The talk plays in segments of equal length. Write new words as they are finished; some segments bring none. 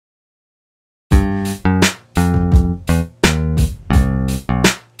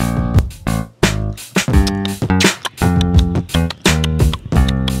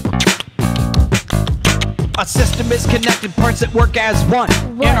connected parts that work as one.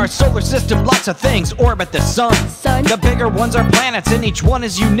 In our solar system, lots of things orbit the sun. The bigger ones are planets, and each one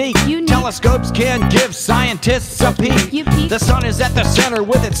is unique. Telescopes can give scientists a peek. The sun is at the center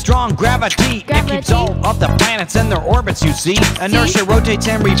with its strong gravity. It keeps all of the planets in their orbits, you see. Inertia rotates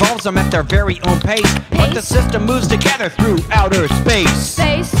and revolves them at their very own pace. But the system moves together through outer space.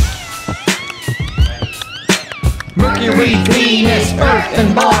 Mercury, Venus, Earth,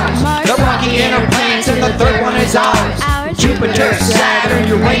 and Mars. The rocky inner planets, and the third one is ours. Jupiter, Saturn,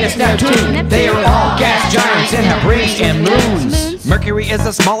 Uranus, Neptune. They are all gas giants and have rings and moons. Mercury is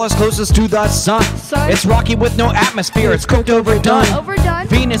the smallest, closest to the sun. It's rocky with no atmosphere, it's cooked overdone.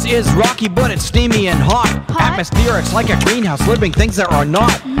 Venus is rocky, but it's steamy and hot. Atmospherics like a greenhouse, living things that are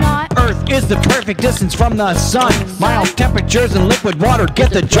not. Earth is the perfect distance from the sun. Mild temperatures and liquid water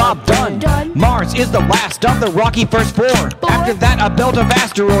get the job done. Mars is the last of the rocky first four. After that, a belt of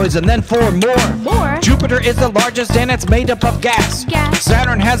asteroids and then four more. Jupiter is the largest and it's made up of gas.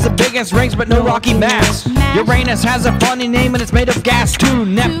 Saturn has the biggest rings but no rocky mass. Uranus has a funny name and it's made of gas too.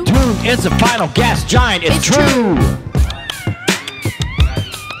 Neptune is the final gas giant, it's true.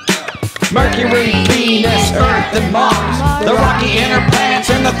 Mercury, Venus, Earth, and Mars. The rocky inner planets,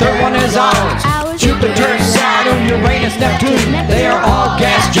 and the third one is ours. Jupiter, Saturn, Uranus, Neptune. They are all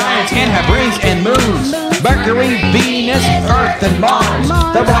gas giants and have rings and moons. Mercury, Venus, Earth, and Mars.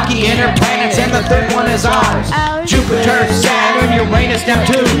 The rocky inner planets, and the third one is ours. Jupiter, Saturn, Uranus,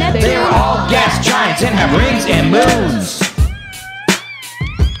 Neptune. They are all gas giants and have rings and moons.